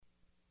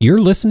You're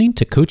listening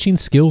to Coaching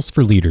Skills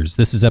for Leaders.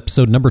 This is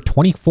episode number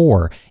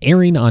 24,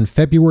 airing on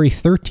February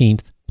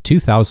 13th,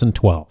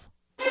 2012.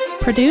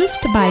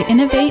 Produced by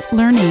Innovate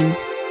Learning,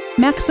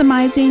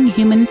 maximizing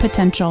human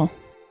potential.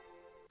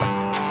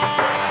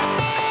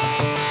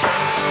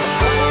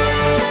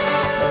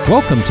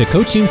 Welcome to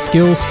Coaching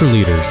Skills for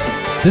Leaders.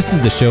 This is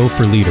the show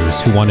for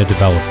leaders who want to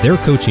develop their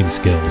coaching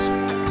skills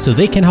so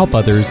they can help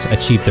others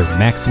achieve their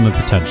maximum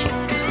potential.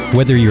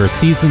 Whether you're a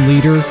seasoned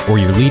leader or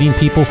you're leading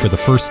people for the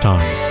first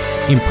time,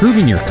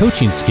 improving your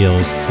coaching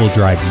skills will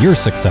drive your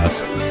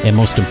success and,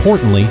 most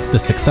importantly, the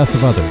success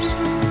of others.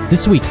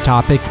 This week's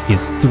topic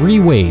is 3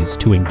 ways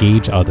to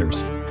engage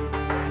others.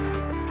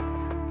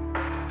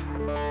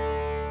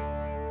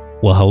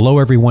 Well, hello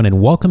everyone,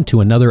 and welcome to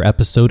another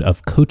episode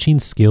of Coaching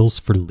Skills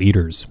for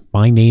Leaders.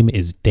 My name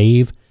is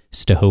Dave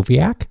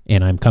Stachowiak,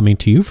 and I'm coming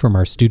to you from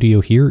our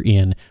studio here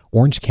in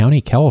Orange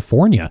County,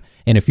 California.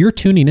 And if you're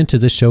tuning into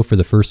this show for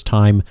the first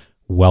time,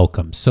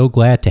 welcome. So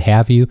glad to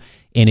have you.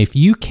 And if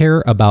you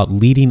care about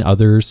leading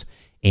others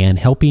and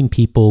helping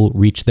people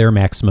reach their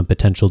maximum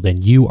potential,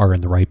 then you are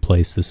in the right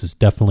place. This is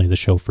definitely the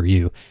show for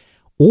you.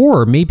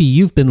 Or maybe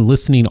you've been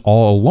listening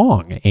all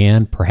along,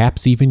 and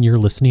perhaps even you're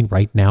listening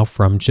right now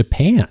from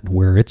Japan,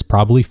 where it's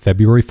probably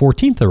February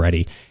 14th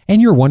already,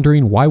 and you're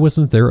wondering why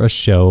wasn't there a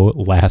show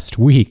last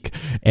week?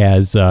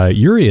 As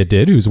Yuria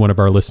did, who's one of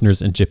our listeners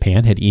in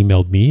Japan, had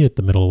emailed me at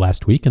the middle of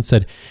last week and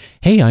said,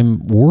 hey,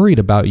 I'm worried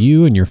about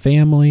you and your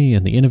family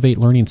and the Innovate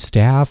Learning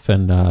staff,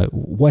 and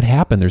what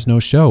happened? There's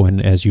no show.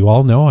 And as you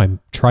all know, I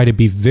try to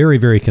be very,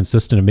 very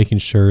consistent in making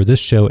sure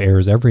this show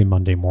airs every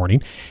Monday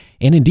morning.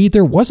 And indeed,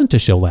 there wasn't a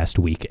show last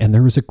week, and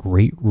there was a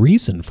great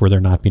reason for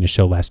there not being a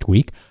show last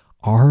week.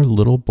 Our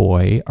little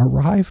boy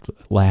arrived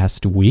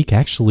last week,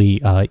 actually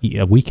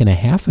a week and a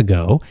half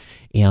ago,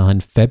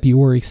 on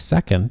February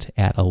 2nd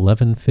at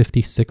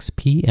 11:56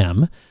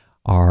 p.m.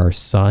 Our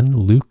son,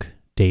 Luke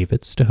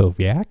David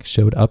Stachowiak,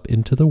 showed up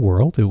into the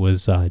world. It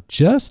was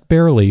just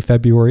barely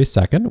February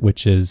 2nd,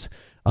 which is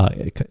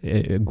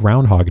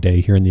Groundhog Day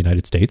here in the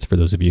United States. For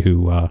those of you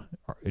who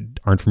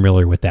aren't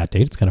familiar with that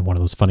date, it's kind of one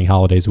of those funny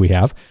holidays we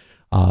have.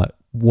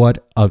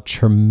 What a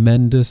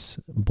tremendous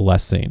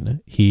blessing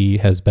he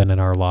has been in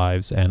our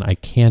lives. And I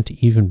can't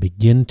even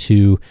begin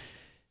to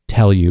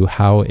tell you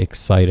how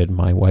excited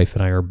my wife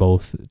and I are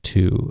both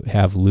to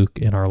have Luke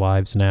in our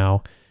lives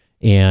now.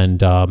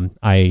 And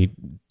I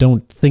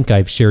don't think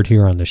I've shared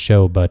here on the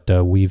show, but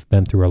we've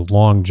been through a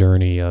long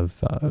journey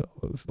of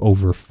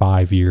over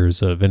 5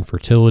 years of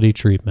infertility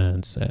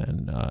treatments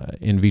and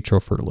in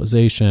vitro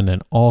fertilization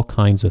and all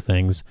kinds of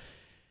things,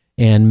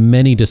 and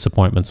many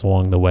disappointments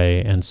along the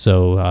way. And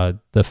so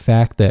the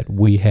fact that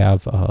we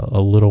have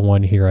a little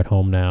one here at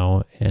home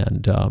now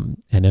and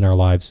in our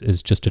lives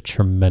is just a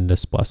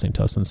tremendous blessing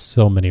to us in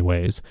so many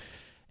ways.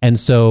 And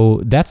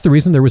so that's the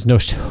reason there was no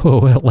show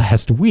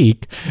last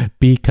week,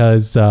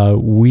 because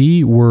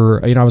we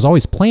were, I was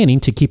always planning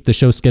to keep the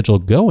show schedule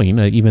going,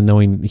 even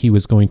knowing he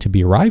was going to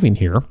be arriving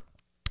here.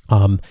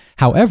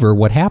 However,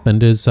 what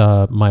happened is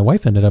my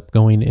wife ended up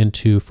going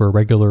for a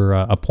regular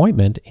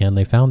appointment, and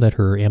they found that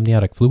her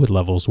amniotic fluid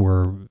levels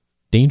were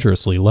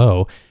dangerously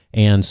low.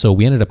 And so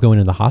we ended up going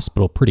to the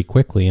hospital pretty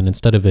quickly. And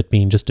instead of it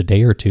being just a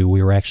day or two,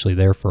 we were actually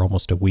there for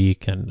almost a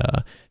week, and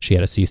she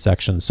had a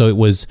C-section. So it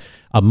was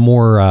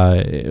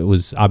it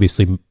was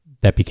obviously,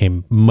 that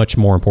became much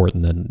more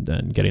important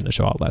than getting the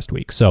show out last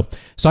week. So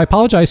I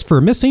apologize for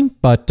missing,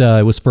 but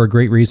it was for a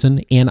great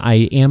reason. And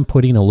I am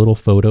putting a little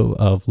photo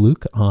of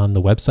Luke on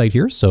the website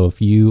here. So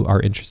if you are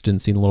interested in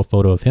seeing a little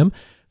photo of him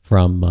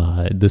from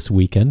this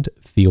weekend,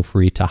 feel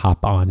free to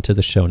hop on to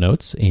the show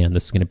notes. And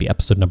this is going to be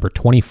episode number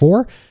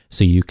 24,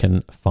 so you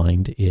can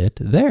find it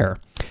there.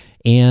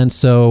 And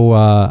so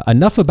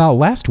enough about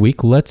last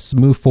week. Let's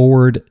move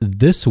forward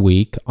this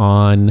week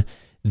on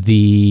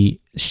the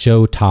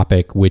show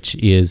topic, which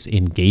is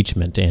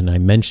engagement. And I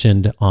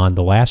mentioned on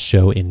the last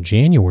show in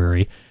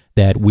January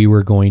that we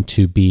were going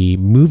to be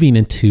moving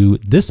into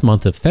this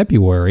month of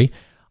February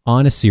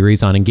on a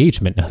series on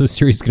engagement. Now, the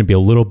series is going to be a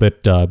little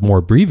bit more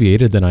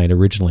abbreviated than I had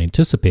originally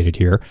anticipated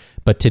here,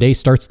 but today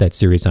starts that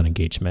series on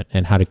engagement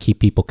and how to keep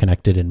people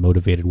connected and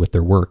motivated with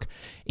their work.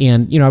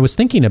 And, I was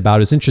thinking about,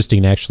 it's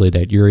interesting actually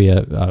that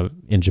Yuria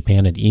in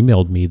Japan had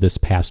emailed me this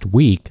past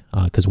week,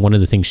 because one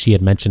of the things she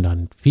had mentioned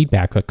on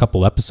feedback a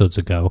couple episodes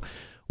ago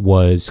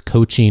was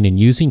coaching and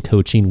using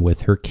coaching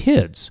with her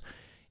kids.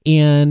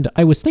 And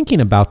I was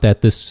thinking about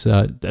that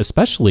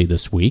especially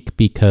this week,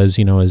 because,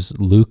 as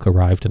Luke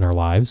arrived in our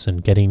lives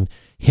and getting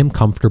him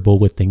comfortable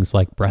with things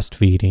like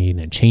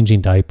breastfeeding and changing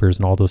diapers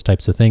and all those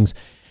types of things,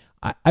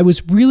 I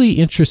was really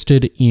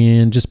interested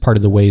in just part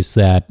of the ways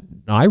that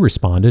I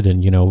responded,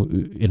 and,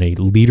 in a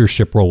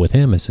leadership role with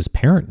him as his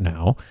parent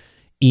now,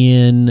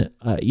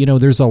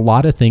 there's a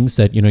lot of things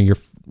that,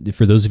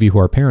 for those of you who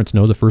are parents,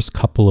 know the first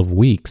couple of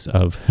weeks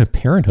of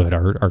parenthood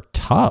are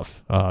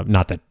tough.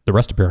 Not that the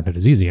rest of parenthood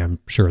is easy. I'm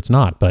sure it's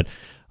not. But,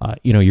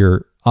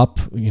 you're up,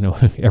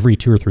 every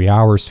 2 or 3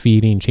 hours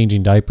feeding,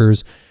 changing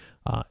diapers,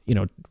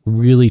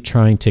 really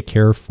trying to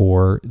care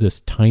for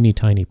this tiny,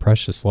 tiny,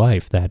 precious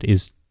life that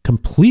is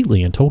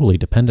completely and totally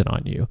dependent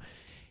on you.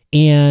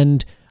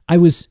 And it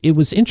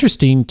was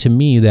interesting to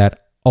me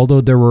that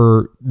although there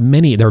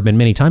have been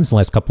many times in the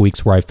last couple of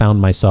weeks where I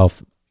found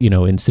myself,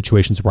 in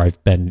situations where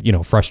I've been,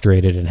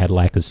 frustrated and had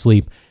lack of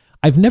sleep,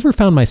 I've never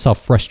found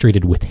myself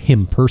frustrated with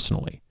him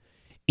personally.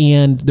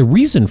 And the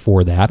reason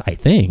for that, I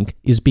think,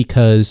 is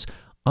because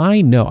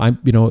I know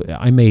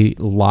I'm a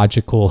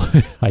logical,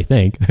 I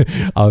think,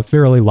 a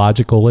fairly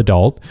logical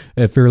adult,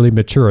 a fairly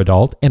mature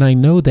adult, and I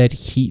know that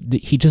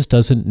he just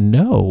doesn't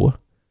know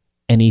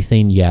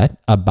anything yet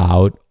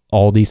about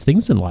all these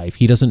things in life.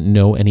 He doesn't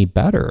know any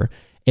better.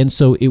 And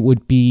so it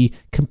would be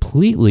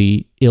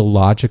completely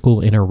illogical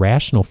and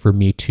irrational for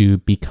me to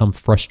become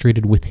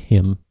frustrated with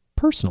him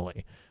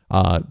personally,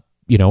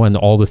 and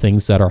all the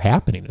things that are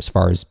happening as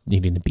far as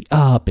needing to be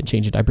up and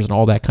changing diapers and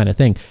all that kind of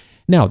thing.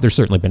 Now, there's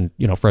certainly been,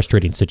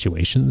 frustrating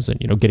situations and,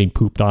 getting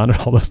pooped on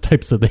and all those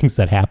types of things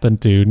that happen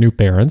to new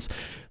parents.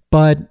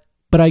 But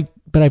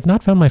I've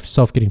not found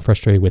myself getting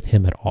frustrated with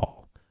him at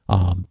all,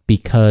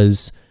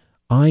 because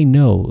I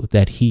know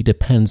that he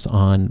depends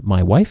on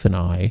my wife and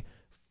I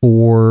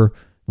for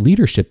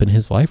leadership in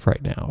his life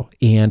right now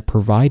and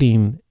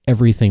providing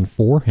everything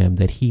for him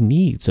that he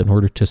needs in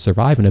order to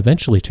survive and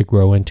eventually to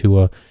grow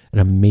into an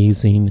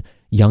amazing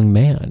young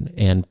man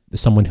and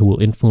someone who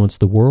will influence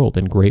the world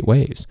in great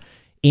ways.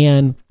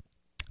 And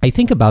I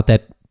think about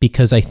that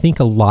because I think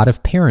a lot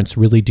of parents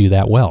really do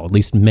that well. At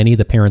least many of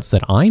the parents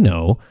that I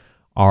know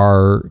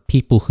are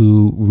people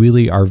who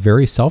really are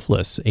very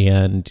selfless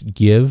and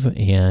give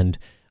and,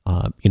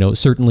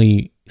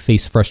 certainly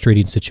face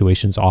frustrating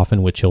situations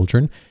often with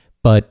children,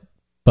 but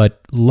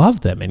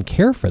love them and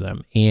care for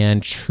them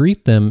and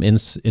treat them in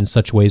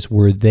such ways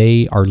where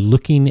they are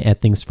looking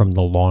at things from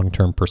the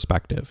long-term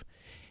perspective.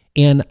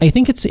 And I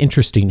think it's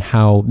interesting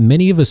how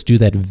many of us do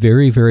that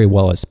very, very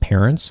well as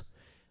parents,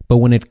 but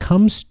when it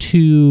comes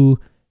to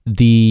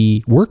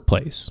the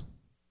workplace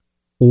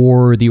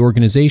or the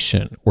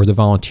organization or the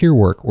volunteer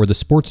work or the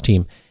sports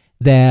team,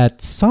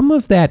 that some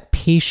of that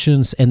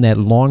patience and that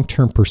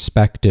long-term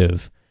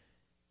perspective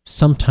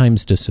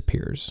sometimes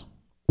disappears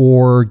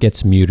or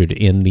gets muted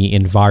in the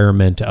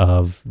environment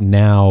of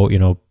now,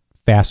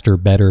 faster,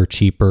 better,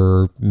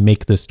 cheaper,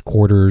 make this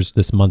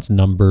month's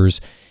numbers.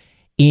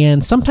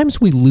 And sometimes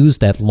we lose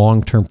that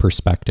long-term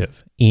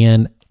perspective.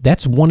 And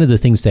that's one of the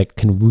things that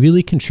can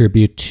really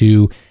contribute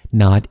to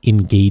not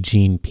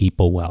engaging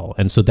people well.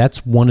 And so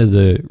that's one of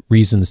the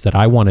reasons that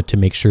I wanted to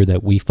make sure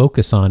that we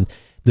focus on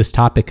this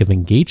topic of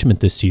engagement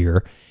this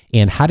year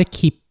and how to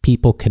keep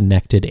people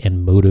connected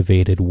and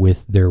motivated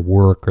with their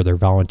work or their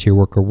volunteer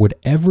work or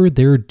whatever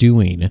they're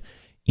doing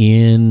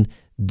in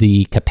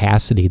the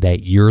capacity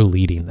that you're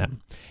leading them.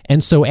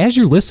 And so as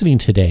you're listening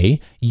today,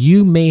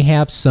 you may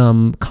have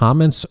some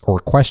comments or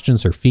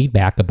questions or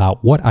feedback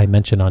about what I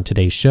mentioned on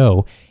today's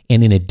show.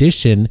 And in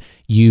addition,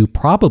 you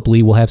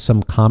probably will have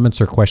some comments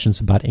or questions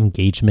about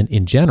engagement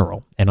in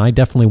general. And I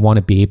definitely want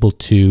to be able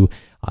to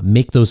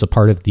make those a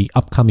part of the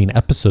upcoming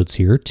episodes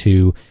here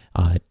to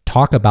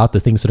talk about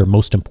the things that are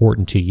most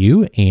important to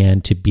you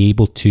and to be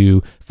able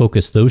to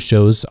focus those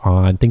shows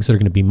on things that are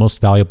going to be most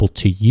valuable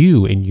to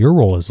you in your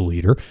role as a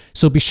leader.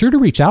 So be sure to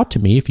reach out to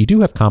me if you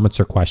do have comments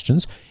or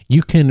questions.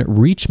 You can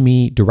reach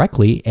me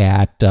directly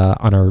at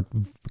on our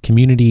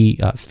community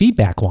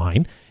feedback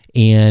line.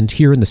 And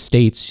here in the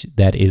States,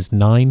 that is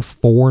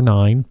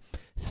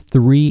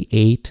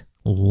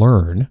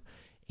 949-38-LEARN.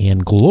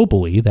 And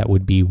globally, that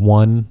would be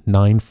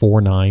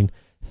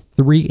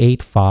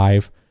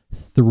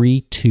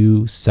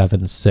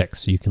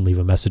 1-949-385-3276. You can leave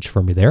a message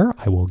for me there.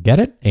 I will get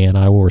it and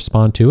I will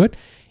respond to it.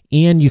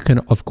 And you can,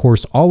 of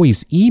course,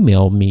 always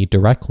email me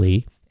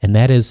directly, and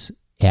that is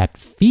at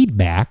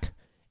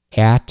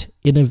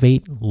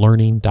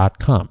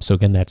feedback@innovatelearning.com. So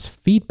again, that's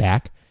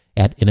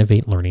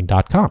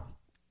feedback@innovatelearning.com.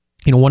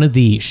 One of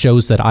the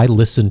shows that I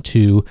listen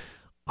to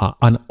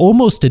on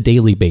almost a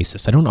daily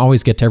basis, I don't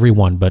always get to every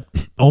one, but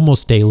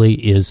almost daily,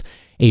 is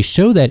a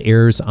show that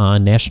airs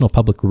on National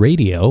Public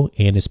Radio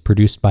and is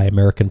produced by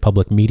American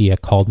Public Media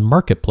called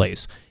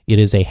Marketplace. It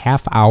is a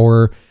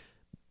half-hour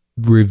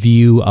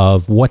review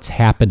of what's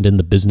happened in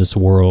the business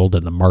world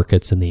and the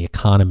markets and the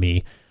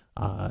economy,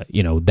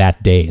 that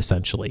day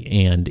essentially.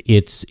 And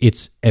it's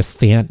a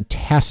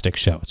fantastic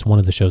show. It's one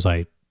of the shows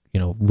I,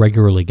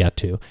 regularly get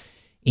to.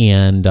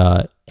 And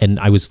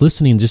I was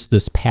listening just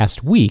this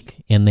past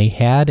week, and they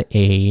had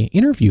a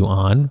interview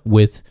a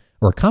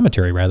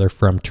commentary rather,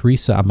 from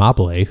Teresa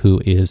Amabile,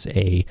 who is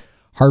a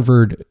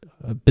Harvard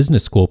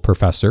Business School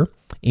professor,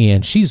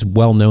 and she's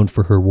well known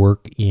for her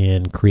work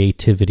in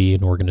creativity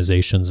and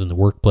organizations in the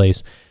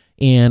workplace.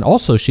 And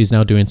also she's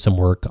now doing some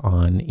work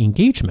on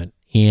engagement.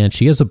 And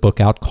she has a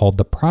book out called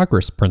The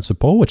Progress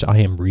Principle, which I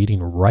am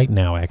reading right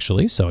now,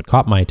 actually. So it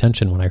caught my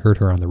attention when I heard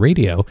her on the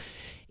radio.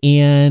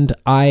 And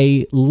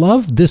I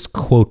love this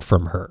quote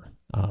from her.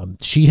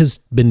 She has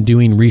been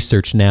doing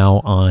research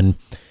now on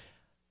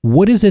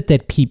what is it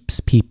that keeps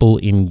people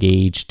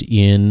engaged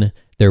in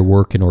their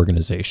work and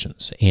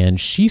organizations. And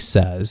she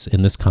says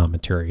in this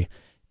commentary,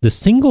 the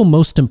single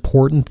most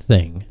important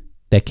thing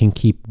that can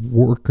keep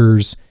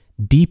workers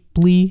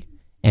deeply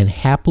and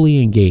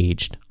happily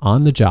engaged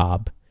on the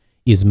job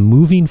is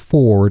moving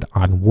forward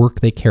on work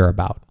they care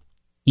about,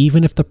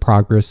 even if the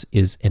progress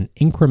is an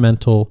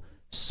incremental,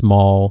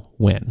 small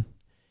win.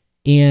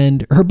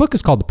 And her book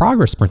is called The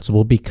Progress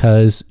Principle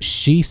because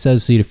she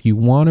says that if you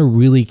want to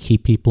really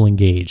keep people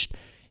engaged,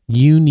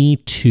 you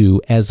need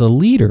to, as a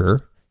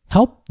leader,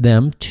 help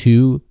them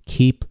to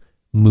keep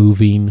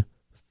moving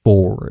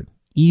forward,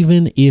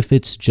 even if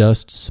it's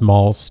just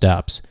small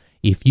steps.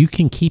 If you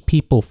can keep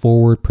people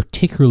forward,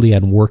 particularly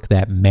on work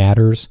that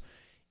matters,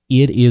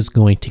 it is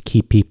going to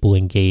keep people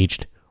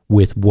engaged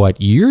with what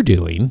you're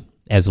doing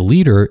as a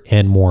leader,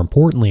 and more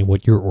importantly,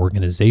 what your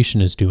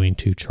organization is doing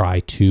to try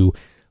to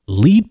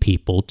lead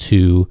people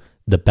to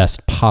the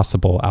best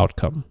possible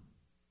outcome.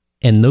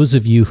 And those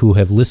of you who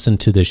have listened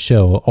to this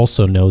show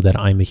also know that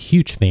I'm a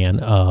huge fan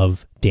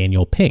of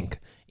Daniel Pink.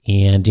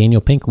 And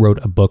Daniel Pink wrote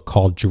a book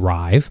called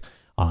Drive,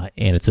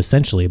 and it's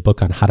essentially a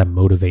book on how to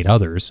motivate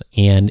others.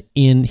 And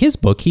in his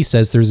book, he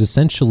says there's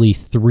essentially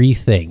 3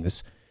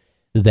 things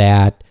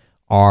that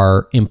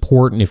are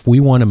important if we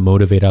want to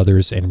motivate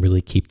others and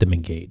really keep them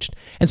engaged.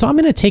 And so I'm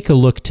going to take a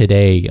look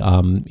today,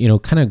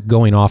 kind of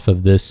going off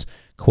of this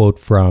quote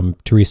from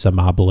Teresa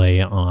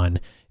Amabile on,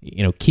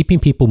 keeping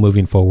people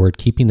moving forward,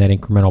 keeping that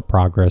incremental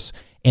progress,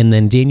 and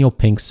then Daniel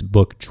Pink's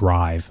book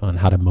Drive on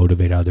how to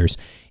motivate others,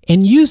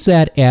 and use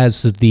that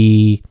as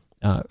the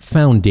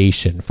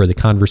foundation for the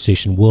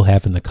conversation we'll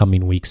have in the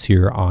coming weeks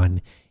here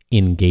on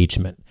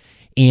engagement.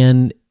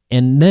 And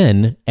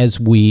then as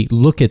we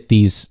look at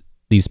these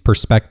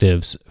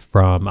perspectives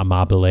from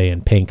Amabile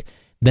and Pink,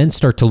 then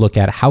start to look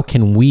at how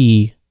can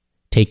we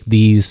take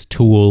these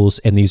tools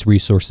and these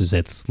resources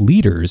as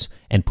leaders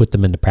and put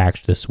them into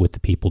practice with the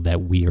people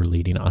that we are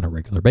leading on a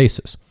regular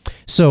basis.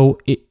 So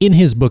in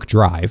his book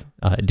Drive,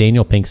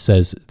 Daniel Pink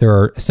says there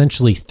are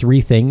essentially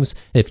 3 things.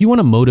 If you want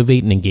to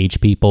motivate and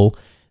engage people,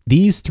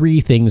 these 3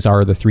 things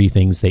are the 3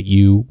 things that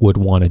you would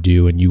want to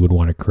do and you would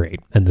want to create.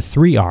 And the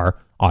 3 are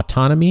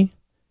autonomy,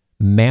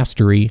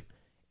 mastery,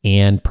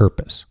 and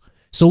purpose.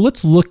 So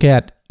let's look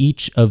at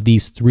each of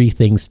these 3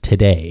 things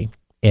today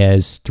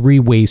as 3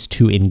 ways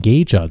to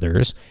engage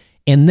others.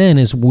 And then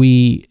as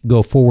we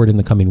go forward in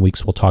the coming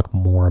weeks, we'll talk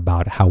more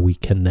about how we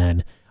can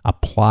then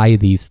apply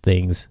these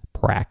things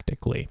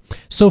practically.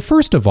 So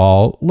first of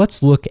all,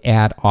 let's look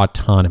at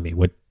autonomy,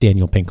 what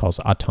Daniel Pink calls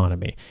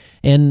autonomy.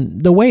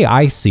 And the way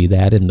I see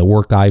that in the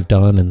work I've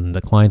done and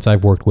the clients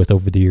I've worked with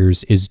over the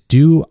years is,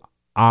 do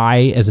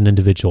I as an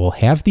individual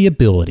have the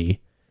ability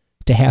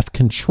to have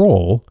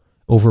control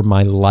over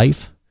my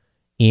life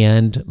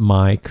and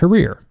my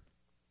career?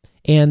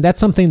 And that's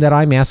something that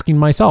I'm asking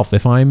myself.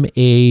 If I'm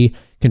a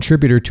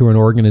contributor to an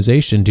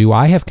organization, do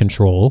I have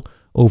control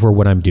over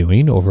what I'm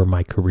doing, over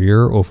my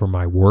career, over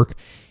my work?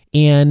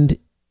 And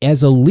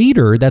as a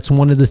leader, that's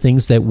one of the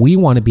things that we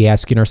want to be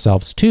asking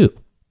ourselves too,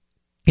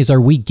 is are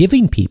we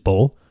giving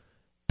people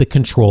the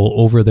control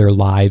over their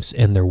lives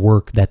and their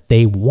work that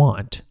they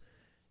want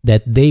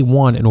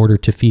in order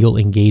to feel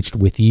engaged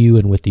with you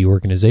and with the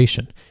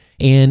organization?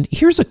 And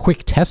here's a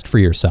quick test for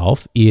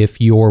yourself if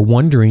you're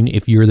wondering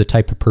if you're the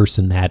type of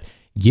person that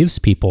gives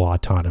people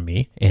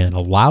autonomy and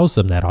allows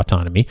them that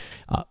autonomy.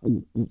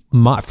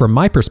 From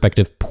my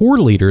perspective, poor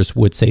leaders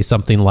would say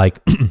something like,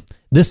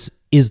 this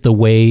is the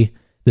way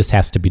this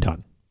has to be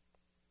done.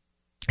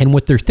 And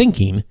what they're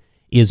thinking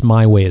is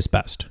my way is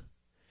best.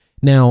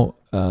 Now,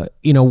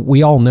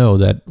 we all know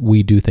that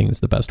we do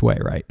things the best way,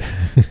 right?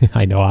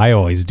 I know I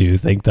always do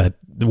think that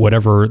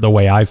whatever the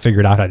way I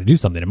figured out how to do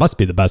something, it must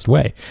be the best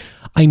way.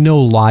 I know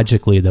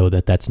logically, though,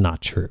 that that's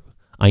not true.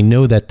 I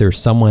know that there's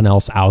someone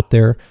else out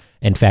there.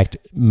 In fact,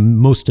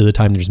 most of the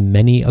time, there's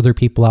many other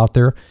people out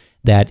there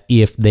that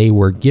if they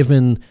were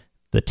given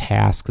the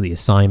task, the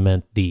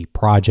assignment, the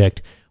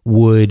project,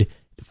 would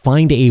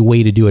find a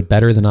way to do it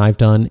better than I've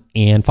done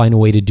and find a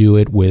way to do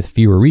it with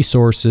fewer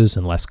resources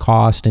and less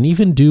cost, and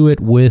even do it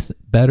with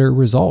better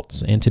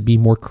results and to be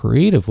more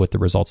creative with the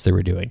results they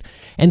were doing.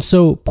 And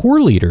so poor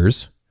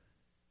leaders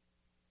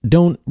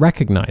don't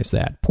recognize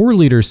that. Poor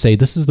leaders say,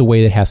 this is the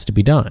way it has to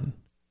be done.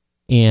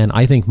 And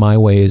I think my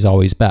way is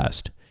always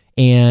best.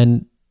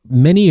 And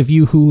many of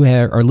you who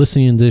are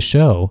listening to this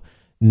show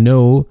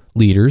know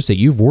leaders that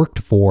you've worked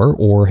for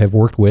or have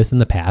worked with in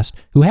the past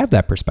who have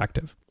that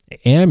perspective.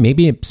 And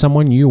maybe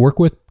someone you work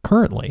with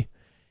currently.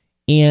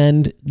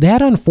 And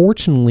that,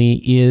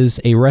 unfortunately, is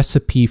a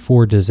recipe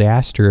for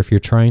disaster if you're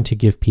trying to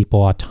give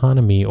people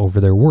autonomy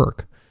over their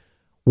work.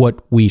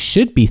 What we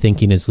should be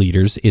thinking as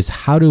leaders is,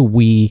 how do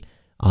we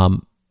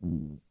come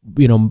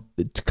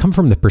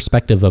from the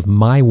perspective of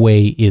my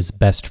way is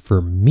best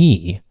for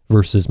me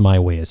versus my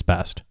way is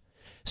best.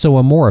 So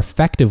a more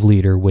effective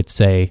leader would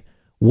say,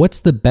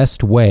 what's the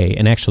best way?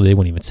 And actually, they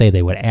wouldn't even say,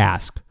 they would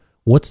ask,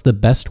 what's the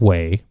best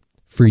way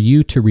for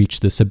you to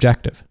reach this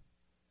objective?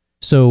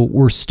 So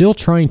we're still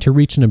trying to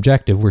reach an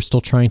objective. We're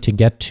still trying to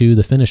get to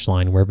the finish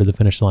line, wherever the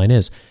finish line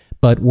is.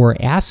 But we're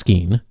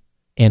asking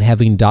and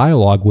having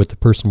dialogue with the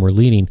person we're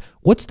leading,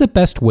 what's the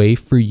best way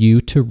for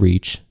you to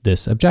reach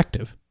this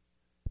objective?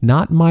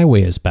 Not my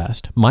way is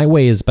best. My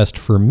way is best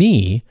for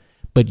me,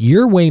 but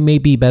your way may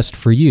be best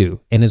for you.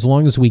 And as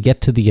long as we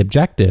get to the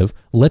objective,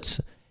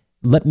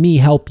 let me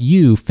help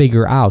you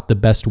figure out the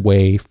best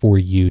way for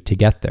you to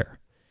get there.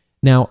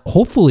 Now,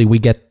 hopefully we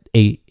get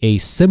a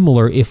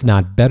similar, if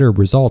not better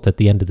result at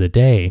the end of the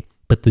day.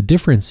 But the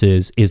difference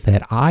is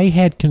that I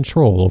had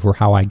control over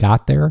how I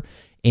got there,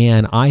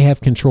 and I have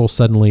control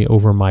suddenly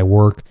over my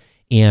work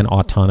and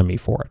autonomy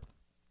for it.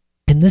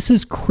 And this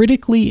is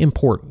critically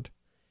important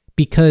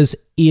because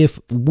if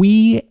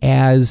we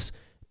as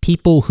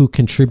people who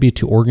contribute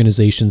to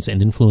organizations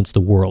and influence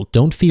the world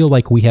don't feel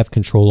like we have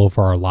control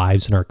over our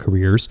lives and our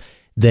careers,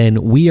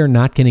 then we are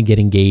not going to get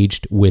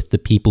engaged with the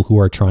people who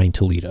are trying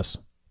to lead us.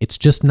 It's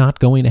just not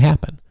going to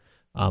happen.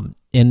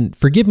 And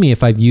forgive me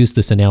if I've used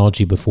this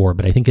analogy before,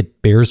 but I think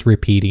it bears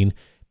repeating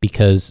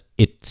because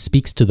it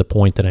speaks to the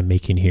point that I'm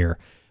making here,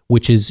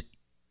 which is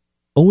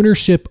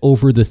ownership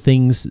over the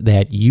things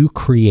that you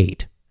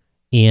create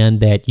and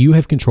that you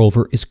have control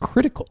over is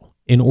critical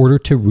in order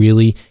to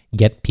really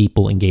get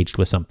people engaged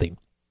with something.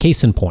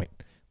 Case in point,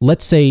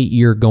 let's say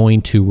you're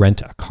going to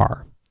rent a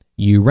car.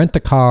 You rent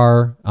the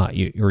car, or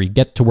you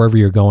get to wherever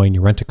you're going,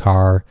 you rent a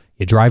car,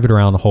 you drive it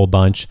around a whole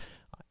bunch.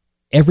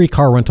 Every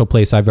car rental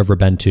place I've ever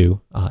been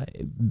to,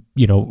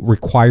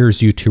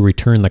 requires you to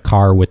return the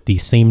car with the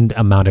same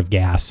amount of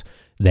gas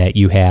that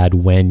you had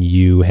when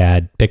you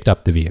had picked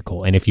up the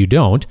vehicle. And if you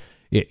don't,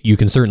 you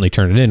can certainly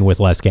turn it in with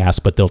less gas,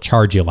 but they'll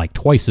charge you like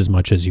twice as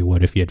much as you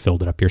would if you had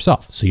filled it up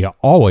yourself. So you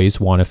always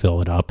want to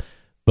fill it up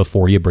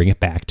before you bring it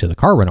back to the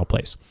car rental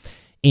place.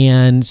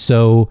 And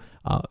so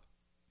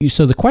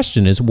the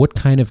question is, what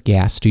kind of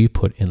gas do you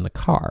put in the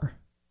car?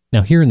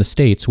 Now, here in the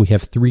States, we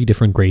have 3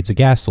 different grades of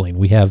gasoline.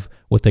 We have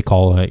what they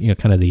call,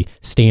 kind of the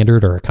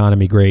standard or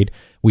economy grade.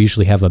 We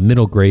usually have a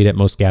middle grade at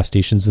most gas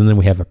stations, and then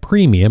we have a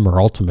premium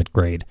or ultimate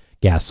grade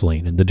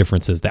gasoline. And the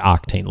difference is the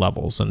octane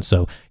levels. And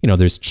so,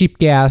 there's cheap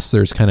gas,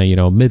 there's kind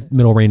of,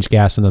 middle range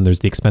gas, and then there's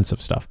the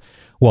expensive stuff.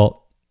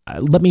 Well,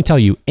 let me tell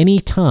you, any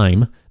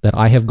time that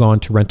I have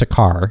gone to rent a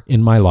car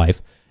in my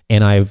life,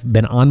 and I've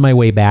been on my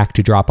way back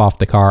to drop off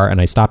the car,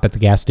 and I stop at the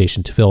gas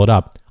station to fill it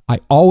up, I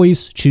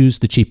always choose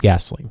the cheap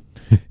gasoline.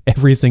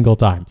 Every single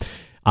time.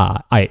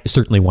 I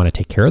certainly want to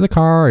take care of the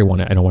car. I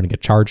don't want to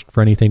get charged for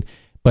anything,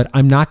 but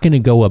I'm not going to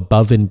go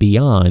above and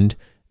beyond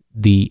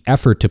the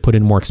effort to put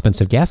in more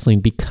expensive gasoline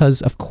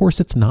because, of course,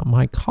 it's not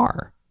my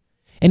car.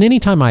 And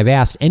anytime I've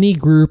asked any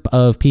group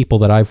of people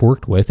that I've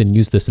worked with and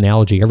used this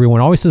analogy, everyone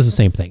always says the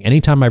same thing.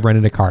 Anytime I've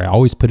rented a car, I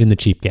always put in the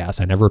cheap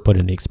gas. I never put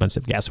in the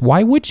expensive gas.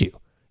 Why would you?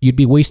 You'd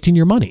be wasting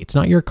your money. It's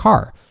not your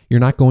car. You're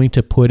not going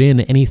to put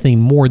in anything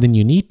more than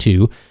you need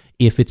to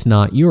if it's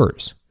not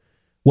yours.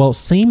 Well,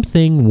 same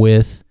thing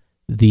with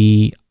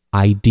the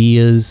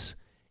ideas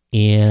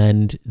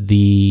and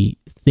the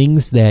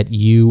things that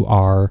you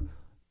are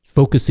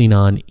focusing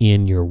on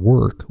in your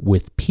work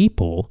with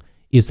people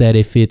is that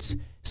if it's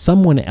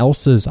someone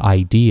else's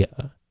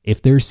idea,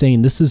 if they're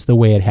saying this is the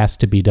way it has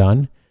to be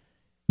done,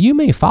 you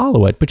may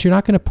follow it, but you're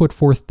not going to put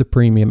forth the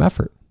premium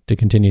effort. To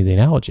continue the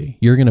analogy,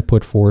 you're going to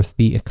put forth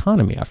the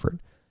economy effort.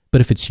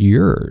 But if it's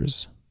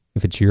yours,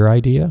 if it's your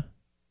idea,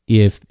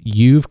 if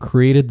you've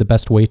created the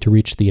best way to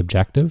reach the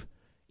objective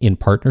in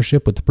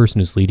partnership with the person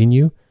who's leading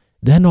you,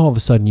 then all of a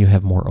sudden you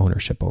have more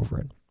ownership over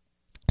it.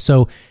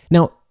 So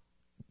now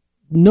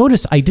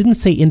notice I didn't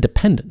say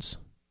independence.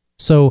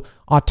 So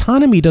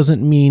autonomy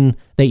doesn't mean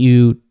that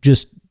you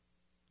just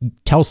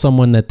tell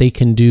someone that they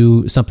can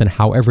do something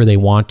however they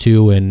want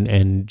to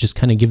and just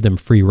kind of give them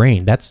free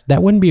rein. That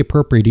wouldn't be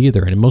appropriate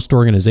either. And most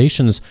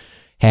organizations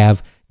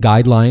have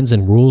guidelines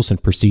and rules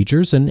and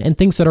procedures and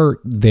things that are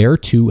there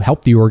to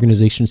help the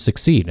organization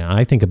succeed. And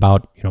I think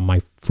about,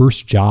 my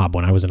first job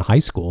when I was in high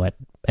school at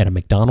a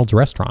McDonald's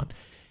restaurant.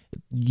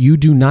 You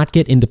do not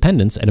get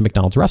independence at a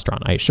McDonald's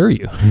restaurant, I assure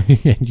you.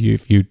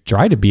 If you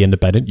try to be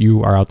independent,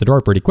 you are out the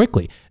door pretty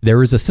quickly.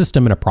 There is a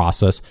system and a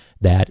process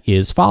that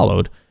is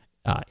followed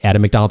at a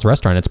McDonald's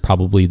restaurant. It's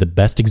probably the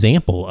best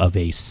example of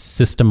a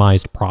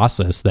systemized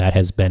process that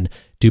has been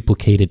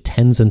duplicated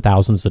tens and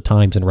thousands of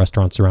times in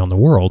restaurants around the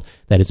world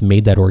that has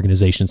made that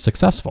organization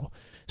successful.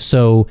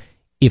 So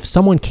if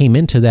someone came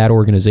into that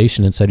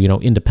organization and said,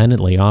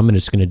 independently, I'm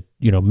just going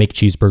to, make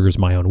cheeseburgers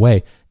my own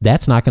way,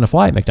 that's not going to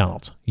fly at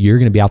McDonald's. You're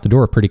going to be out the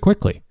door pretty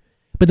quickly.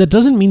 But that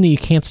doesn't mean that you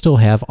can't still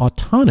have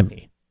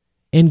autonomy.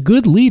 And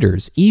good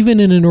leaders, even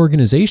in an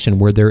organization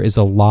where there is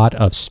a lot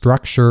of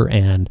structure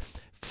and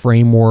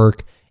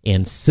framework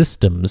and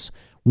systems,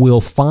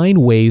 will find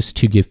ways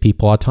to give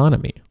people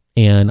autonomy.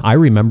 And I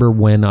remember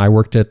when I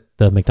worked at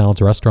the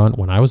McDonald's restaurant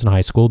when I was in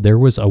high school, there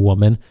was a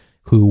woman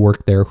who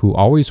worked there who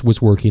always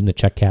was working the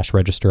check cash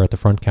register at the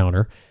front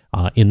counter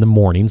in the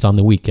mornings on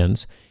the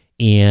weekends.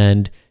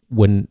 And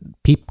when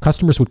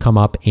customers would come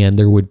up and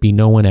there would be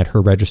no one at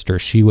her register,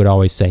 she would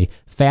always say,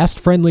 "Fast,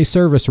 friendly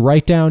service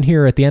right down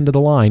here at the end of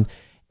the line."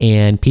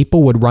 And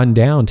people would run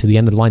down to the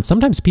end of the line.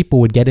 Sometimes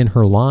people would get in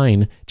her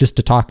line just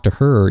to talk to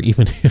her,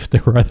 even if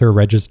there were other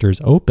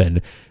registers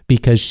open,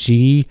 because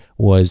she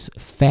was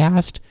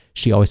fast.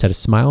 She always had a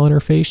smile on her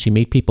face. She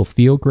made people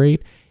feel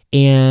great.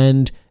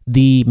 And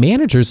the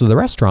managers of the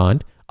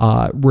restaurant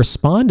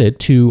responded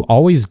to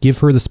always give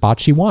her the spot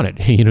she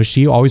wanted.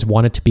 She always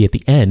wanted to be at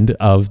the end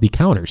of the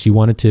counter. She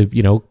wanted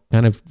to,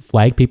 kind of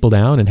flag people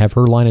down and have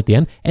her line at the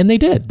end. And they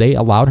did. They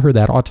allowed her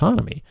that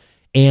autonomy.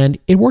 And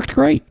it worked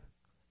great.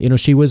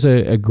 She was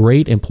a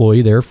great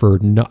employee there for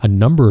a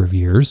number of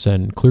years,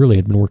 and clearly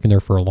had been working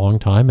there for a long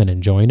time and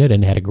enjoying it,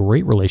 and had a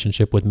great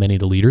relationship with many of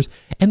the leaders,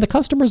 and the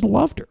customers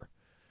loved her.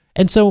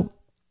 And so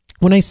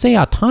when I say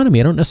autonomy,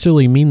 I don't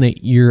necessarily mean that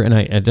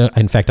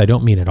in fact, I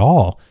don't mean at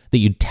all that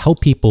you tell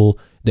people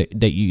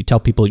that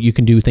you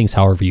can do things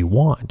however you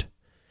want,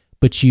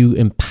 but you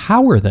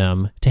empower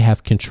them to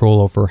have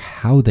control over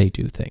how they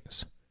do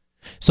things.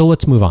 So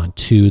let's move on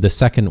to the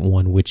second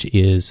one, which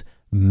is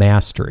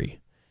mastery.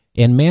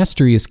 And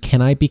mastery is,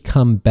 can I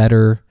become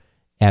better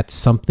at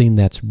something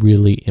that's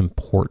really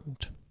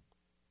important?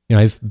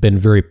 I've been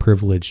very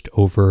privileged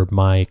over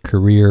my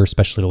career,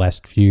 especially the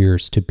last few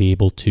years, to be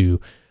able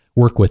to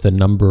work with a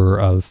number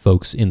of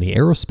folks in the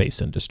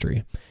aerospace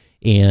industry.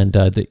 And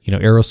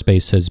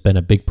aerospace has been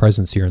a big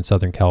presence here in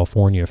Southern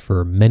California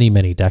for many,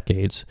 many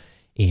decades.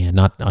 And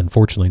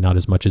unfortunately, not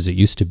as much as it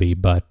used to be,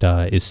 but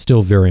is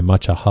still very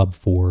much a hub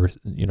for,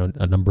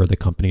 a number of the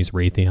companies,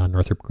 Raytheon,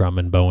 Northrop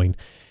Grumman, Boeing.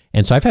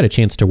 And so I've had a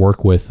chance to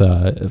work with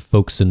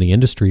folks in the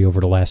industry over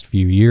the last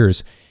few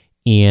years.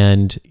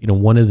 And,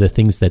 one of the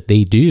things that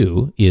they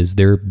do is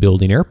they're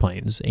building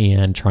airplanes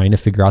and trying to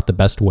figure out the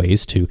best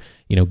ways to,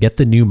 get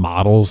the new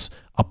models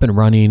up and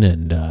running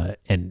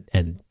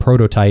and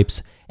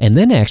prototypes, and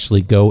then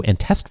actually go and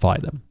test fly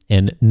them.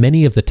 And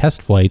many of the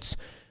test flights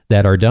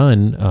that are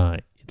done,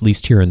 at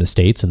least here in the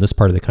States and this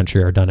part of the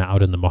country, are done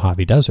out in the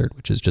Mojave Desert,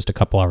 which is just a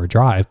couple-hour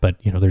drive. But,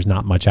 there's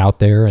not much out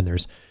there, and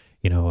there's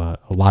a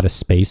lot of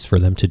space for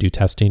them to do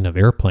testing of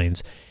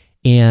airplanes.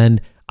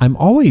 And I'm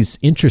always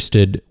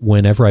interested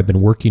whenever I've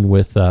been working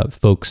with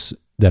folks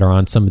that are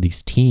on some of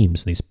these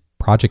teams, these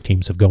project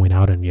teams of going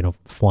out and,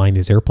 flying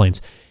these airplanes.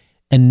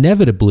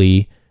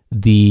 Inevitably,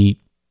 the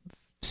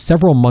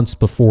several months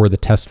before the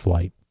test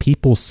flight,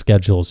 people's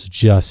schedules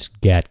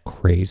just get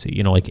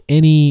crazy. Like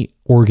any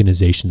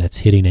organization that's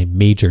hitting a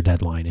major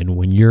deadline. And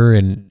when you're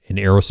in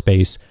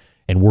aerospace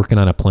and working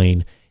on a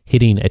plane,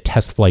 hitting a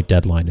test flight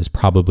deadline is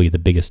probably the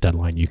biggest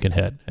deadline you can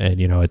hit.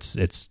 And,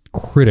 it's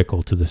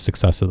critical to the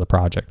success of the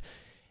project.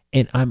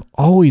 And I'm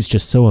always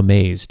just so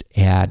amazed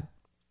at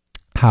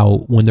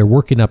how when they're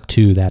working up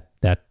to that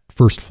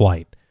first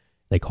flight,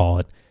 they call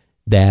it,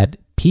 that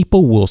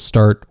people will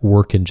start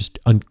working just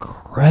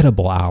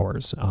incredible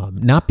hours,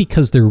 not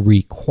because they're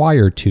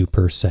required to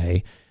per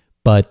se,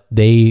 but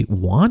they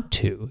want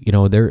to.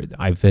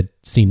 I've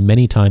seen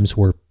many times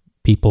where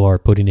people are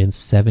putting in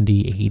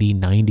 70, 80,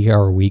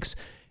 90-hour weeks,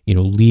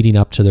 leading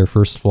up to their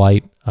first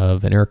flight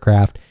of an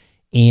aircraft.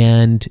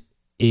 And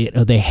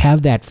they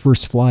have that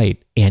first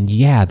flight, and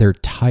they're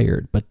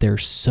tired, but they're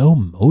so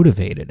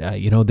motivated.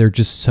 They're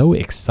just so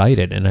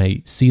excited. And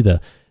I see the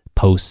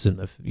posts and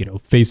the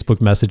Facebook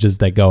messages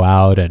that go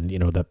out, and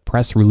the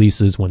press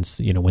releases when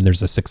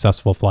there's a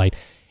successful flight,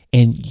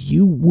 and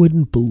you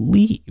wouldn't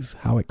believe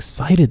how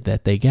excited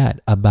that they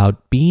get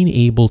about being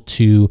able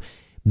to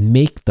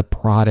make the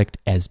product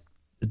as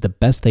the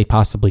best they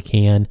possibly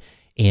can,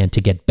 and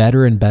to get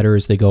better and better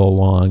as they go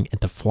along,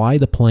 and to fly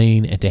the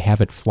plane and to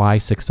have it fly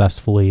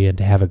successfully and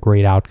to have a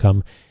great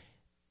outcome.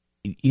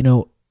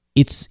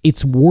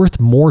 It's worth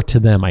more to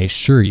them, I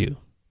assure you,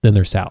 than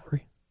their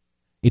salary.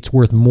 It's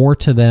worth more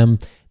to them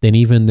than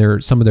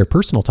even some of their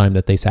personal time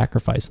that they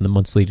sacrifice in the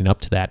months leading up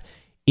to that.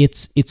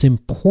 It's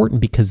important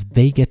because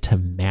they get to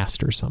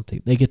master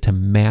something. They get to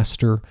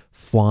master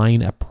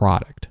flying a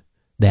product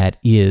that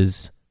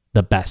is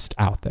the best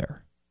out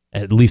there,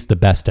 at least the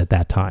best at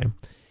that time,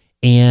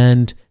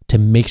 and to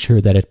make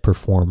sure that it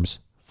performs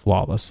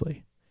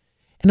flawlessly.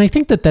 And I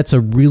think that that's a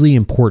really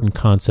important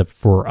concept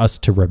for us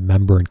to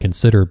remember and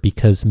consider,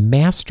 because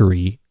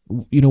mastery,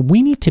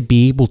 we need to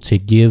be able to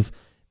give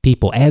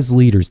people as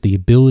leaders the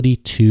ability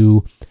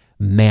to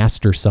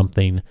master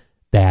something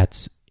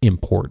that's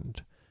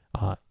important.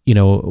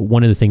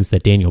 One of the things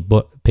that Daniel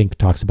Pink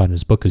talks about in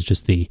his book is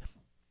just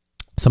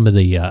some of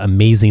the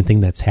amazing thing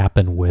that's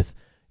happened with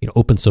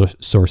open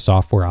source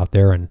software out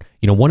there. And,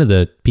 one of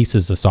the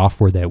pieces of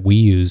software that we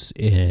use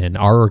in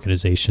our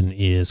organization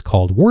is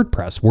called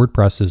WordPress.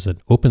 WordPress is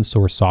an open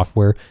source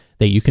software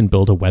that you can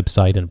build a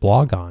website and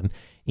blog on.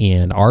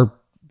 And our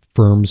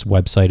firm's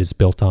website is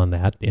built on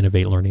that.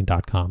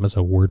 InnovateLearning.com is a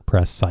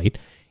WordPress site,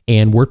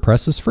 and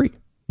WordPress is free.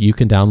 You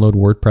can download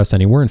WordPress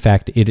anywhere. In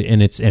fact,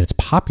 it's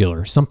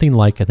popular. Something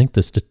like, I think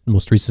the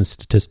most recent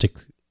statistic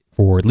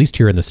for, at least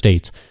here in the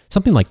States,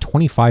 something like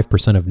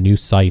 25% of new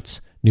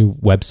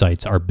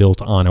websites are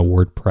built on a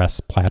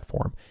WordPress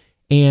platform.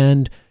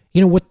 And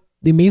what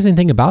the amazing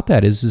thing about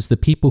that is the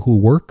people who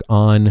work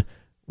on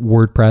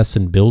WordPress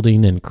and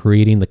building and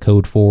creating the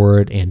code for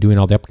it and doing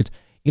all the upgrades,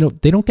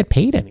 they don't get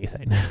paid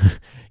anything.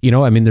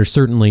 There's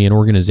certainly an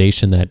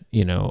organization that,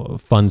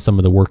 funds some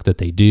of the work that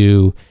they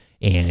do.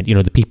 And,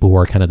 the people who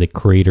are kind of the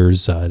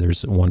creators,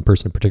 there's one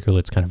person in particular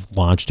that's kind of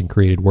launched and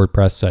created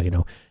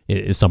WordPress,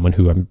 is someone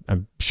who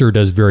I'm sure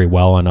does very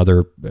well on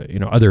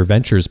other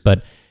ventures.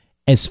 But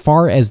As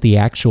far as the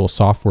actual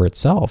software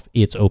itself,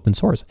 it's open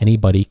source.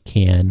 Anybody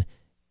can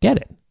get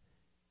it.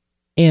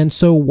 And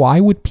so why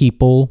would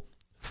people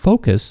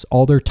focus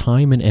all their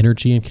time and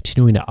energy in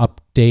continuing to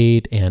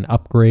update and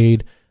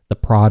upgrade the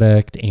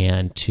product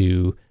and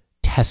to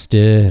test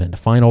it and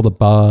to find all the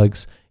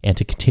bugs and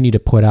to continue to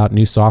put out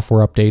new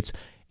software updates?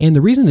 And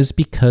the reason is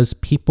because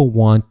people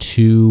want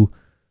to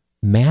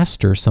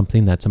master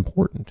something that's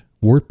important.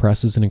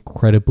 WordPress is an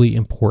incredibly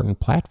important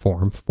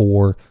platform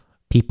for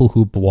people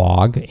who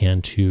blog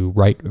and to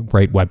write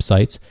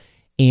websites,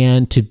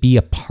 and to be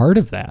a part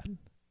of that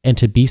and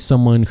to be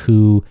someone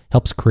who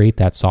helps create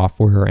that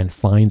software and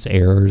finds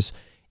errors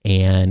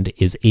and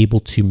is able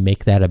to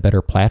make that a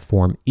better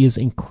platform is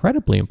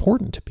incredibly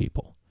important to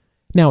people.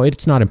 Now,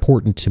 it's not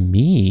important to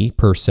me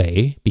per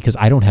se because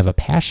I don't have a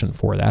passion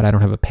for that. I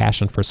don't have a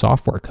passion for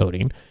software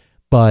coding,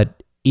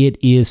 but it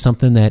is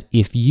something that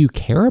if you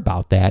care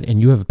about that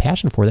and you have a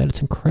passion for that,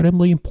 it's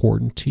incredibly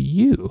important to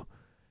you.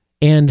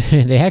 And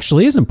it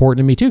actually is important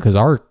to me too, because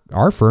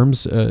our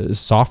firm's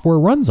software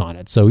runs on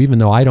it. So even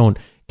though I don't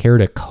care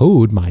to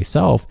code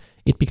myself,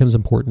 it becomes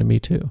important to me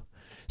too.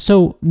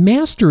 So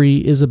mastery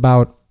is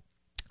about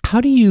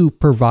how do you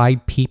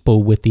provide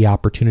people with the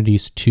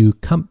opportunities to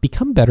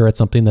become better at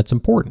something that's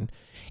important?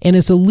 And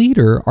as a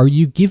leader, are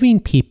you giving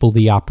people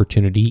the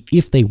opportunity,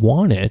 if they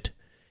want it,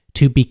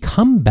 to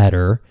become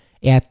better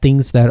at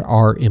things that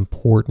are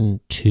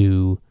important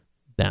to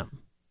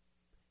them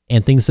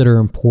and things that are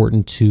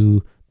important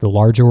to the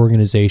larger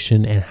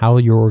organization and how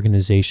your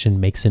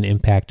organization makes an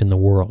impact in the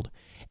world?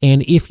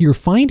 And if you're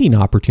finding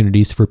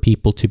opportunities for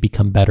people to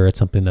become better at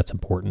something that's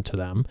important to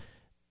them,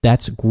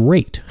 that's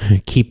great.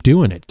 Keep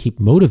doing it. Keep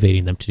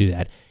motivating them to do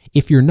that.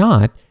 If you're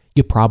not,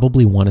 you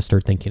probably want to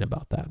start thinking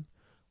about that.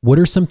 What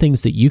are some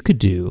things that you could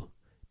do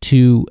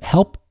to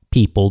help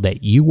people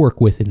that you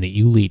work with and that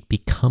you lead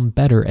become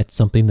better at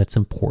something that's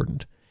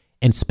important,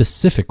 and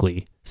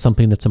specifically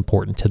something that's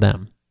important to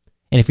them?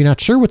 And if you're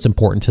not sure what's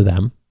important to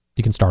them,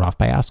 you can start off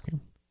by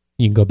asking.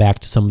 You can go back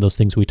to some of those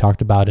things we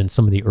talked about in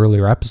some of the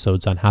earlier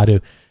episodes on how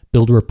to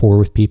build rapport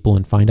with people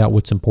and find out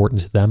what's important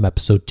to them.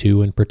 Episode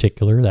 2 in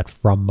particular, that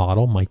from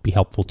model might be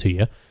helpful to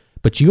you.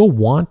 But you'll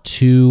want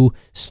to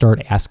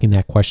start asking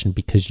that question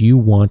because you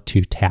want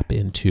to tap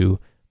into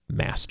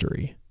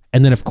mastery.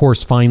 And then, of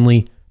course,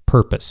 finally,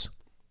 purpose.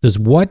 Does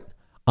what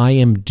I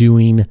am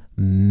doing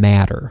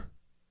matter?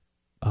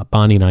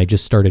 Bonnie and I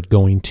just started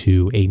going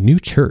to a new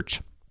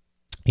church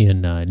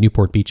in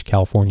Newport Beach,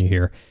 California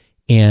here.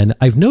 And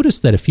I've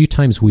noticed that a few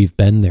times we've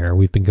been there,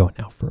 we've been going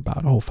now for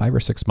about 5 or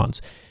 6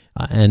 months.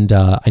 And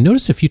I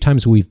noticed a few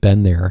times we've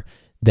been there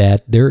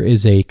that there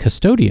is a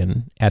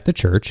custodian at the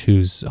church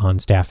who's on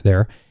staff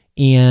there.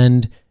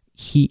 And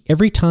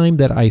every time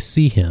that I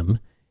see him,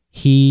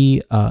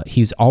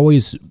 he's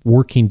always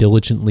working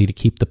diligently to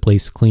keep the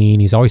place clean.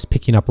 He's always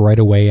picking up right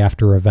away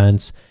after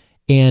events.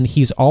 And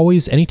he's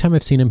always, anytime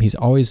I've seen him, he's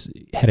always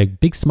had a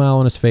big smile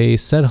on his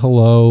face, said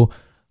hello,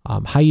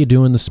 how you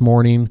doing this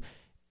morning?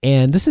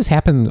 And this has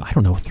happened,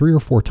 3 or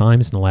 4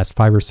 times in the last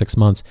 5 or 6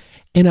 months.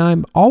 And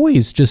I'm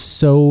always just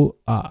so,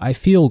 I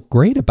feel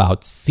great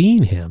about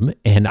seeing him.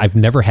 And I've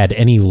never had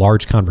any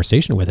large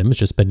conversation with him.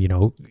 It's just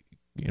been,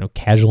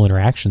 casual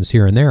interactions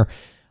here and there.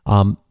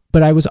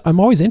 But I'm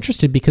always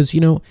interested because,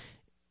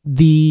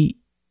 the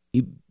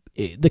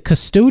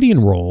custodian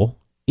role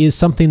is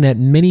something that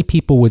many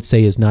people would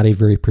say is not a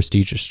very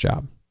prestigious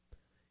job.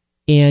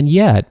 And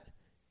yet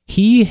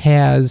he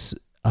has,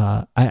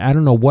 I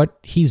don't know what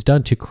he's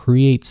done to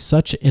create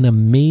such an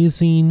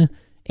amazing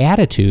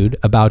attitude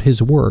about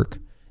his work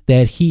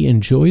that he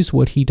enjoys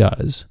what he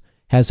does,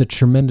 has a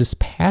tremendous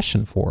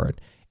passion for it,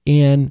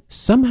 and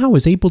somehow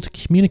is able to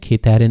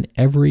communicate that in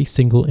every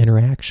single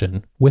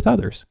interaction with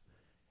others.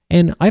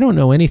 And I don't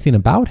know anything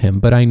about him,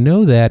 but I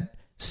know that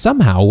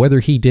somehow, whether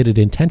he did it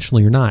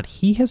intentionally or not,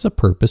 he has a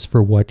purpose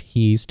for what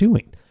he's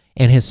doing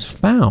and has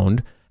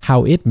found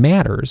how it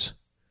matters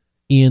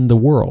in the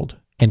world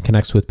and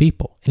connects with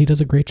people. And he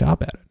does a great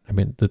job at it. I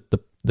mean,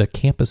 the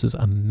campus is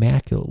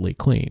immaculately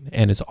clean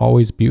and is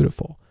always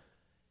beautiful.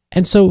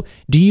 And so,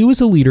 do you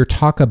as a leader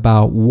talk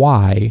about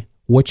why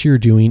what you're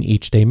doing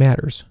each day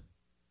matters?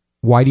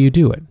 Why do you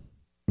do it?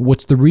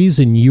 What's the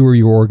reason you or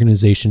your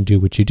organization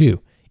do what you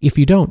do? If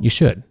you don't, you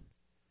should.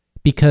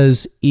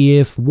 Because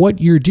if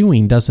what you're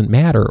doing doesn't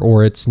matter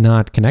or it's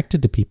not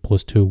connected to people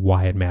as to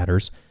why it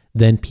matters,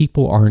 then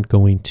people aren't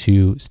going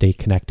to stay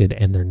connected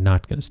and they're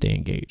not going to stay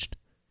engaged.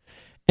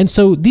 And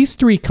so these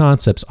 3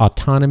 concepts,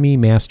 autonomy,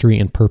 mastery,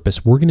 and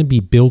purpose, we're going to be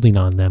building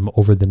on them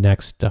over the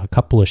next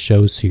couple of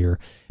shows here,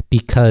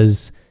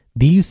 because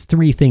these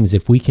 3 things,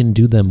 if we can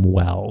do them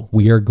well,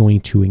 we are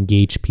going to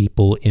engage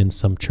people in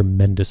some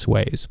tremendous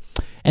ways.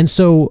 And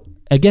so,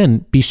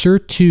 again, be sure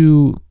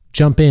to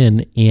jump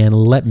in and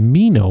let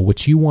me know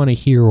what you want to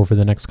hear over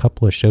the next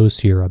couple of shows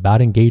here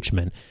about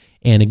engagement.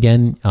 And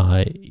again,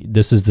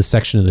 this is the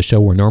section of the show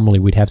where normally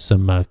we'd have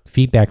some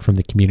feedback from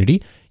the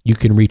community. You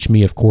can reach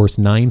me, of course,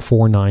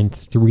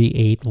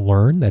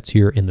 949-38-LEARN. That's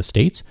here in the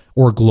States,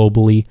 or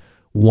globally,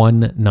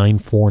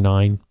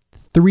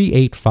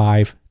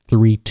 1-949-385-3885.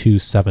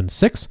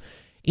 888-885-3276.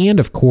 And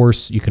of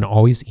course, you can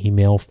always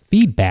email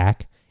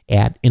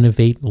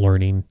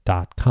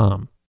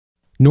feedback@innovatelearning.com.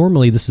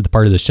 Normally, this is the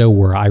part of the show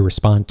where I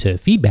respond to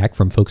feedback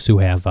from folks who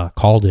have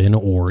called in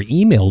or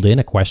emailed in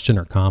a question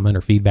or comment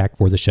or feedback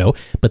for the show.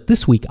 But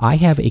this week, I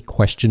have a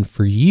question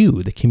for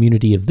you, the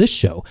community of this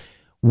show.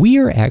 We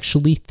are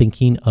actually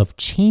thinking of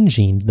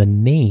changing the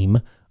name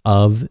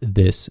of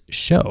this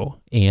show.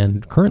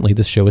 And currently,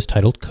 this show is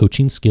titled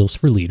Coaching Skills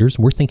for Leaders.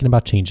 We're thinking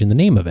about changing the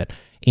name of it.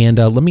 And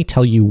let me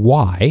tell you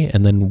why,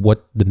 and then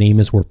what the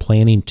name is we're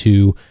planning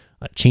to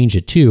change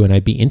it to. And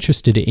I'd be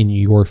interested in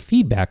your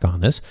feedback on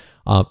this.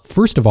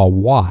 First of all,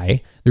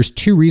 why? There's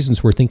two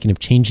reasons we're thinking of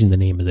changing the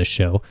name of this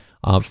show.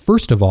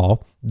 First of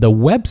all, the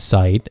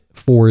website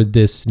for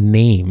this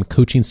name,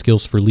 Coaching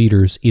Skills for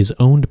Leaders, is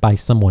owned by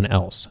someone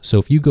else. So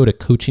if you go to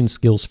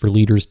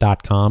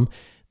coachingskillsforleaders.com,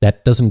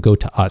 that doesn't go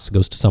to us. It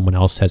goes to someone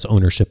else, has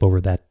ownership over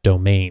that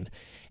domain.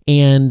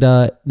 And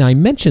now I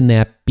mention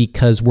that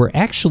because we're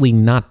actually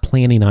not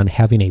planning on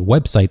having a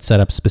website set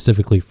up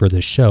specifically for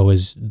this show.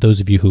 As those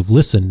of you who've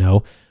listened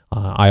know,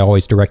 I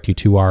always direct you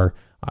to our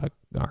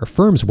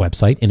firm's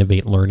website,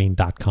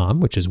 innovatelearning.com,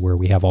 which is where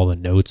we have all the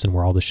notes and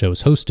where all the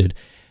show's hosted.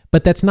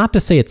 But that's not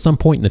to say at some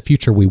point in the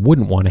future we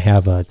wouldn't want to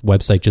have a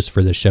website just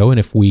for the show. And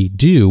if we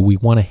do, we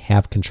want to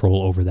have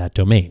control over that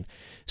domain.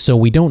 So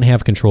we don't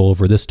have control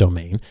over this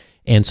domain.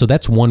 And so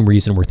that's one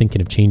reason we're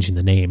thinking of changing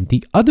the name.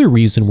 The other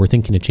reason we're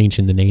thinking of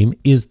changing the name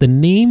is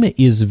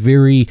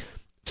very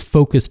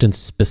focused and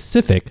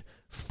specific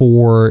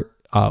for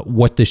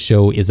what the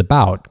show is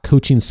about.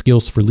 Coaching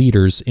Skills for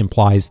Leaders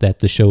implies that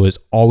the show is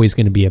always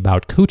going to be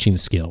about coaching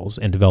skills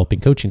and developing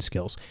coaching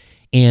skills.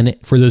 And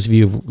for those of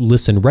you who've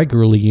listened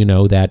regularly, you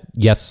know that,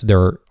 yes,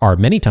 there are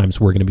many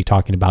times we're going to be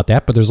talking about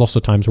that, but there's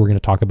also times we're going to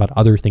talk about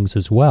other things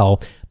as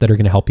well that are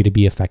going to help you to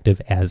be effective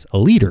as a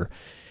leader.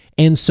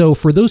 And so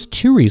for those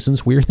two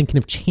reasons, we're thinking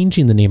of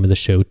changing the name of the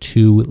show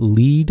to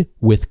Lead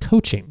with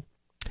Coaching.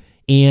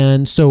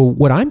 And so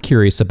what I'm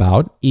curious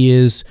about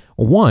is,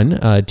 one,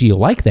 do you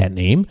like that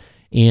name?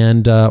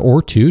 And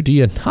or two, do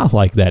you not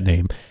like that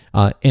name?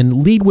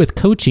 And Lead with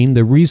Coaching,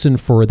 the reason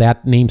for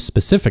that name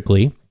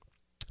specifically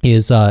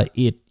is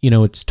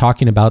it's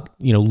talking about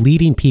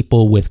leading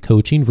people with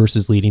coaching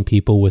versus leading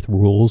people with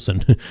rules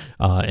and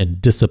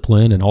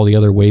discipline and all the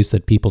other ways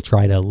that people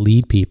try to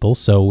lead people.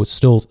 So it's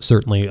still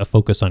certainly a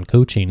focus on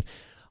coaching,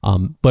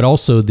 but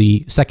also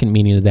the second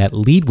meaning of that,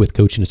 lead with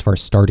coaching, as far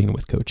as starting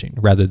with coaching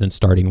rather than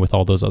starting with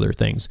all those other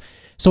things.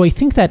 So I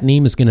think that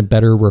name is going to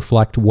better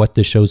reflect what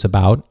the show's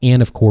about,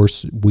 and of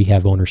course we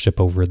have ownership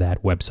over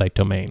that website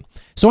domain.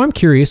 So I'm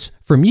curious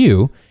from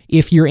you,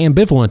 if you're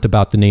ambivalent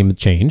about the name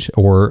change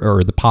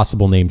or the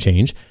possible name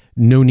change,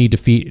 no need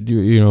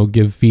to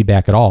give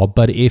feedback at all.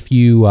 But if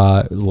you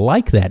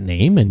like that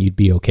name and you'd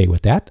be okay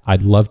with that,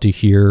 I'd love to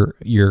hear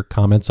your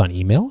comments on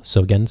email.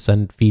 So again,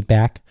 send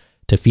feedback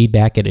to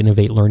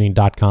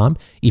feedback@innovatelearning.com.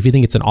 If you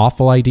think it's an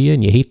awful idea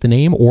and you hate the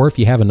name, or if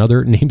you have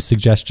another name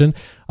suggestion,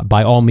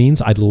 by all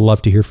means, I'd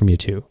love to hear from you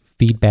too.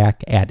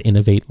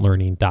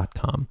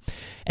 feedback@innovatelearning.com.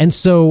 And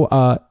so,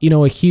 a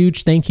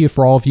huge thank you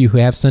for all of you who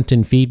have sent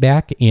in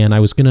feedback. And I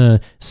was going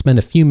to spend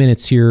a few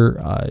minutes here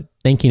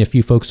thanking a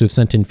few folks who have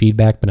sent in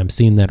feedback, but I'm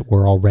seeing that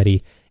we're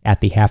already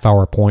at the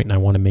half-hour point, and I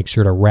want to make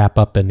sure to wrap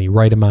up in the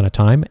right amount of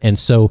time. And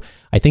so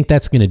I think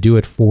that's going to do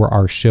it for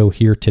our show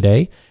here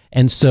today.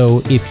 And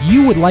so if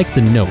you would like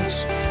the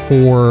notes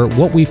for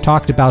what we've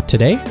talked about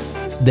today,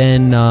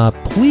 then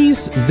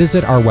please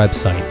visit our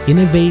website,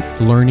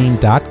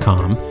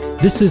 innovatelearning.com.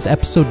 This is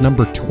episode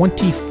number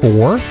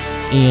 24,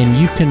 and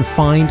you can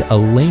find a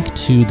link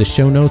to the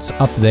show notes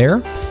up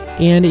there.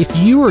 And if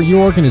you or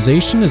your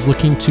organization is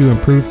looking to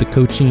improve the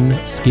coaching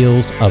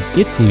skills of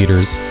its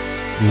leaders,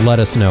 let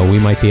us know. We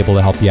might be able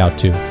to help you out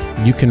too.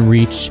 You can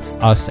reach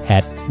us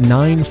at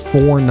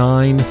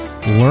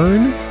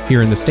 949-LEARN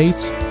here in the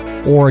States,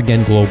 or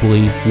again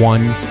globally,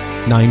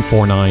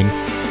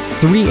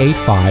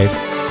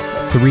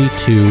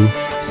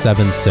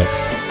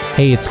 1-949-385-3276.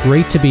 Hey, it's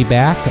great to be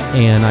back,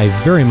 and I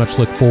very much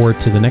look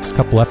forward to the next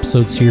couple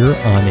episodes here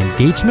on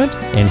engagement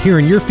and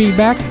hearing your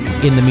feedback.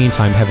 In the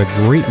meantime, have a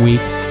great week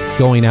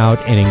going out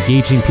and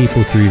engaging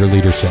people through your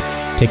leadership.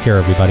 Take care,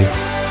 everybody.